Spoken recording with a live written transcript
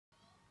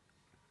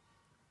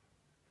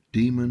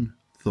Demon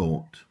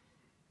thought.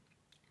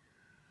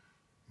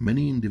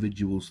 Many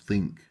individuals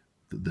think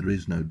that there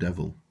is no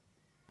devil,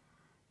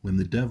 when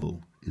the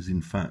devil is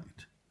in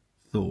fact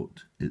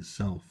thought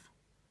itself.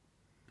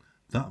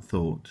 That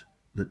thought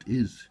that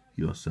is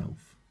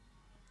yourself.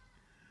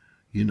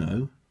 You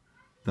know,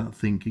 that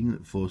thinking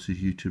that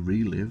forces you to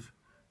relive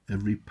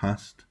every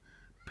past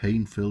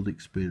pain-filled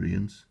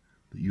experience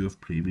that you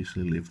have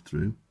previously lived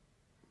through.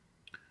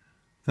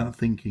 That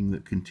thinking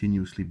that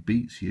continuously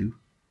beats you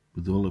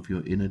with all of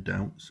your inner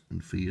doubts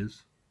and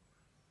fears.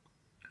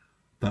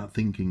 That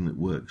thinking that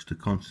works to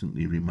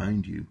constantly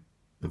remind you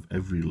of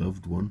every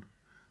loved one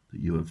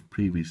that you have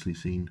previously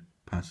seen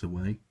pass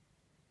away.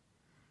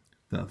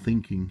 That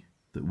thinking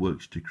that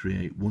works to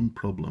create one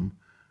problem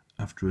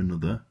after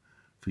another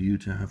for you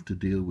to have to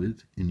deal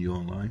with in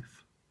your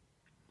life.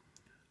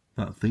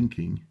 That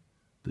thinking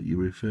that you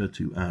refer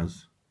to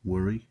as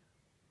worry.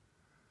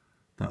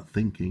 That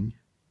thinking,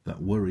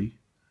 that worry,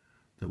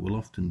 that will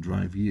often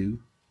drive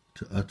you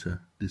to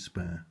utter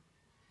despair.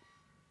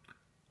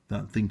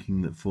 That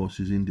thinking that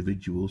forces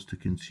individuals to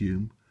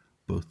consume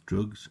both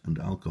drugs and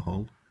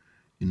alcohol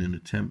in an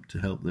attempt to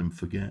help them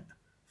forget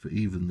for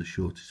even the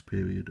shortest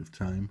period of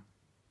time.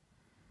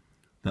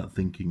 That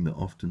thinking that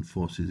often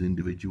forces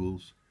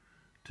individuals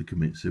to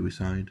commit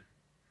suicide.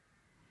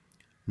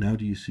 Now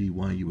do you see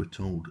why you were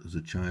told as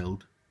a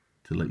child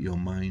to let your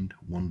mind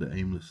wander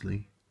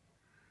aimlessly,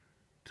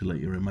 to let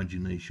your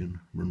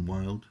imagination run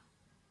wild?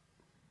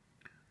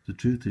 The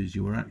truth is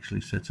you were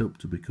actually set up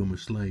to become a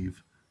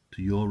slave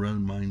to your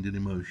own mind and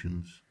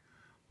emotions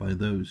by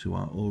those who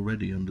are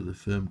already under the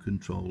firm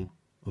control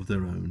of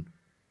their own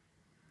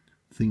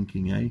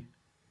thinking, eh?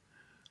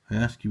 I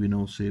ask you in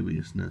all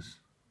seriousness,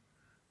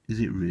 is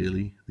it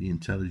really the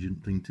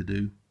intelligent thing to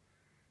do?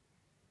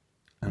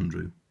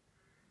 Andrew.